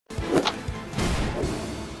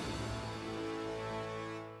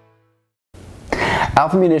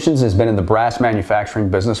Alpha Munitions has been in the brass manufacturing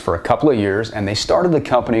business for a couple of years, and they started the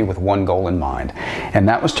company with one goal in mind, and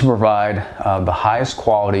that was to provide the highest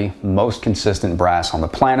quality, most consistent brass on the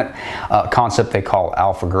planet, a concept they call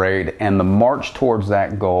alpha grade, and the march towards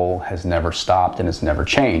that goal has never stopped and it's never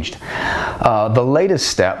changed. The latest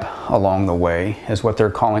step along the way is what they're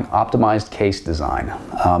calling optimized case design,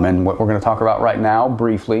 and what we're going to talk about right now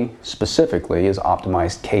briefly, specifically, is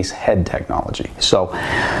optimized case head technology. So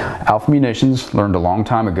Alpha Munitions learned a long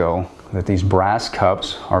time ago that these brass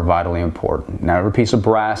cups are vitally important. Now, every piece of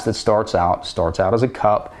brass that starts out as a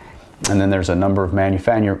cup, and then there's a number of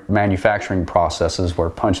manufacturing processes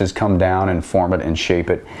where punches come down and form it and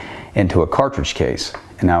shape it into a cartridge case.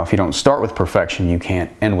 And now, if you don't start with perfection, you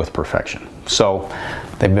can't end with perfection. So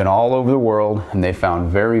they've been all over the world, and they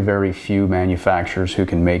found very, very few manufacturers who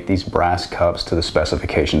can make these brass cups to the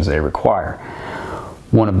specifications they require.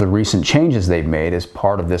 One of the recent changes they've made as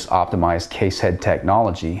part of this optimized case head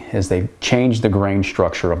technology is they've changed the grain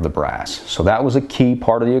structure of the brass. So that was a key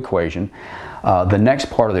part of the equation. The next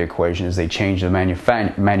part of the equation is they changed the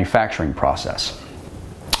manufacturing process.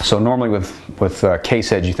 So normally with case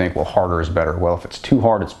heads, you think, well, harder is better. Well, if it's too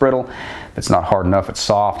hard, it's brittle. If it's not hard enough, it's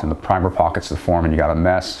soft, and the primer pockets the form, and you got a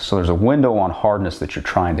mess. So there's a window on hardness that you're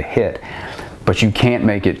trying to hit, but you can't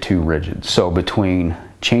make it too rigid. So between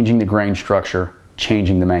changing the grain structure,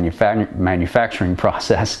 changing the manufacturing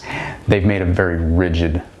process, they've made a very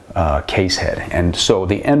rigid case head. And so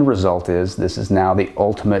the end result is this is now the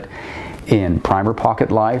ultimate in primer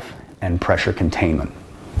pocket life and pressure containment.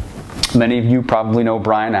 Many of you probably know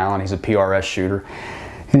Brian Allen. He's a PRS shooter,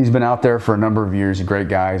 and he's been out there for a number of years. He's a great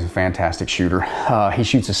guy. He's a fantastic shooter. He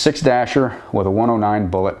shoots a 6-dasher with a 109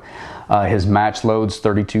 bullet. His match loads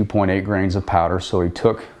 32.8 grains of powder, so he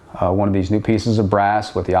took one of these new pieces of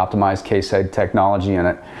brass with the optimized case head technology in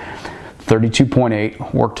it,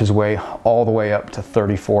 32.8, worked his way all the way up to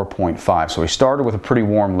 34.5. So he started with a pretty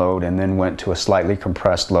warm load and then went to a slightly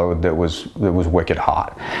compressed load that was wicked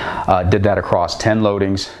hot. Did that across 10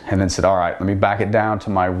 loadings and then said, all right, let me back it down to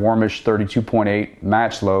my warmish 32.8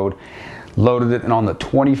 match load. Loaded it, and on the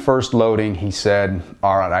 21st loading, he said,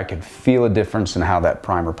 all right, I could feel a difference in how that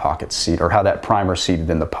primer pocket seated, or how that primer seated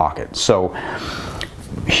in the pocket. So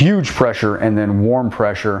huge pressure and then warm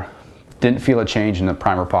pressure. Didn't feel a change in the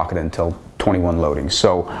primer pocket until 21 loadings.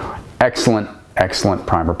 So excellent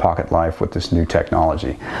primer pocket life with this new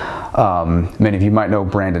technology. Many of you might know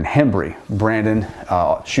Brandon Hembry. Brandon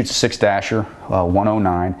shoots a 6-dasher,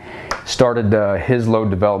 109. Started his load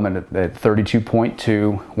development at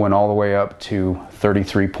 32.2, went all the way up to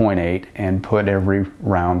 33.8, and put every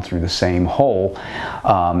round through the same hole,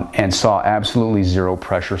 and saw absolutely zero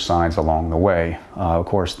pressure signs along the way. Of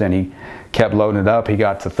course, then he kept loading it up. He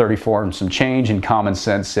got to 34 and some change, and common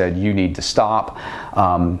sense said, you need to stop.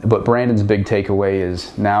 But Brandon's big takeaway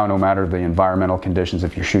is now, no matter the environmental conditions,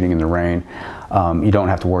 if you're shooting in the rain, you don't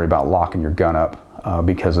have to worry about locking your gun up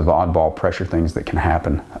because of oddball pressure things that can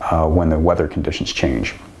happen when the weather conditions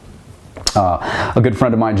change. A good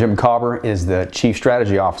friend of mine, Jim Cobber, is the Chief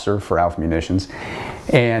Strategy Officer for Alpha Munitions,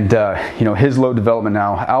 and you know, his load development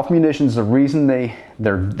now. Alpha Munitions, the reason they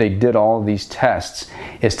did all of these tests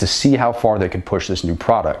is to see how far they could push this new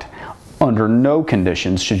product. Under no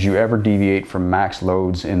conditions should you ever deviate from max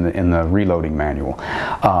loads in the reloading manual.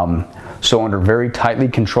 So under very tightly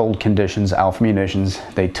controlled conditions, Alpha Munitions,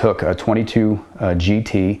 they took a 22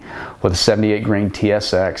 GT with a 78 grain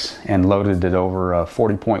TSX and loaded it over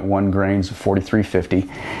 40.1 grains of 4350,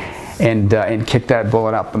 and kicked that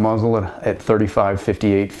bullet out the muzzle at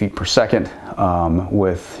 35.58 feet per second.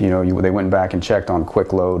 With, you know, they went back and checked on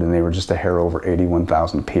quick load, and they were just a hair over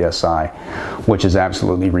 81,000 PSI, which is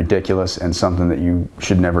absolutely ridiculous and something that you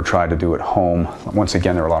should never try to do at home. Once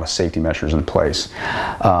again, there are a lot of safety measures in place.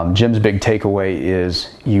 Jim's big takeaway is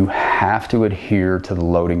you have to adhere to the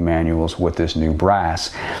loading manuals with this new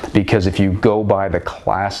brass, because if you go by the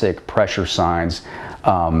classic pressure signs,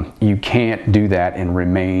 you can't do that and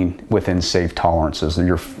remain within safe tolerances.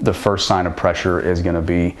 The first sign of pressure is going to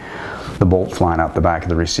be the bolt flying out the back of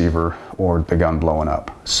the receiver or the gun blowing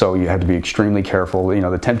up. So you have to be extremely careful. You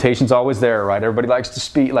know, the temptation's always there, right? Everybody likes to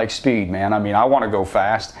speed, man. I mean, I want to go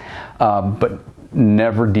fast, but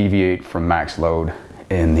never deviate from max load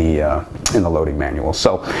in the loading manual.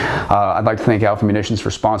 So I'd like to thank Alpha Munitions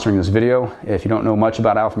for sponsoring this video. If you don't know much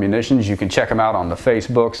about Alpha Munitions, you can check them out on the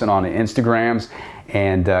Facebooks and on the Instagrams,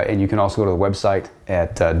 and you can also go to the website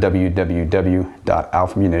at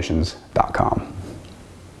www.alphamunitions.com.